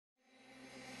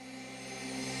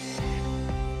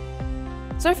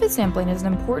Surface sampling is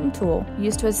an important tool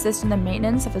used to assist in the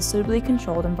maintenance of a suitably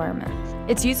controlled environment.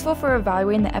 It's useful for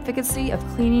evaluating the efficacy of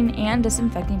cleaning and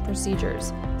disinfecting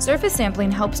procedures. Surface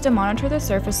sampling helps to monitor the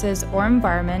surfaces or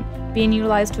environment being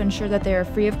utilized to ensure that they are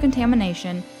free of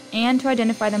contamination and to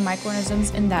identify the microorganisms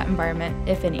in that environment,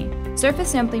 if any. Surface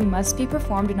sampling must be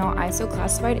performed in all ISO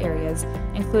classified areas,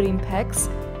 including PECs,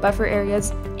 buffer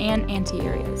areas, and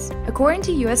anti-areas. According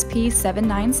to USP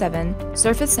 797,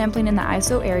 surface sampling in the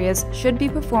ISO areas should be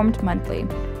performed monthly,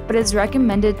 but it is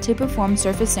recommended to perform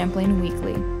surface sampling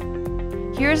weekly.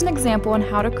 Here is an example on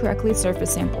how to correctly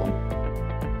surface sample.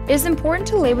 It is important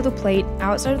to label the plate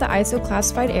outside of the ISO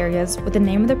classified areas with the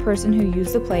name of the person who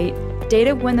used the plate, date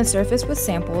of when the surface was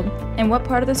sampled, and what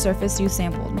part of the surface you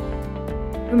sampled.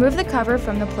 Remove the cover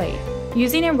from the plate.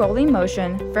 Using a rolling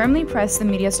motion, firmly press the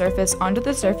media surface onto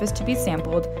the surface to be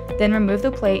sampled, then remove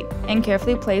the plate and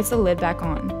carefully place the lid back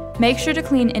on. Make sure to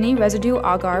clean any residue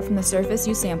agar from the surface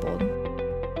you sampled.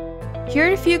 Here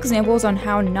are a few examples on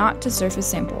how not to surface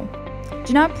sample.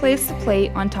 Do not place the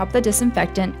plate on top of the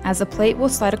disinfectant, as the plate will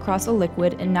slide across the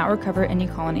liquid and not recover any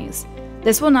colonies.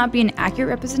 This will not be an accurate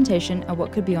representation of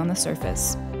what could be on the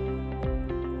surface.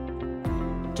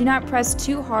 Do not press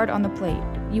too hard on the plate.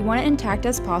 You want it intact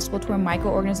as possible to where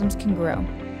microorganisms can grow.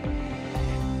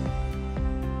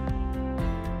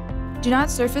 Do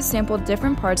not surface sample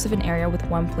different parts of an area with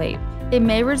one plate. It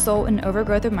may result in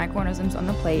overgrowth of microorganisms on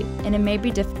the plate, and it may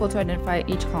be difficult to identify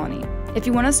each colony. If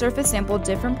you want to surface sample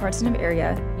different parts of an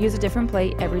area, use a different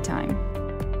plate every time.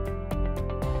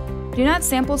 Do not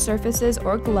sample surfaces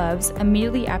or gloves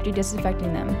immediately after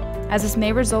disinfecting them, as this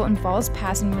may result in false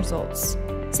passing results.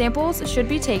 Samples should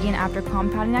be taken after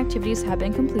compounding activities have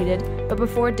been completed, but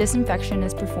before disinfection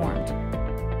is performed.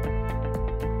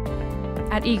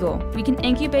 At Eagle, we can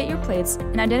incubate your plates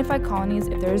and identify colonies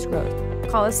if there is growth.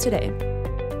 Call us today.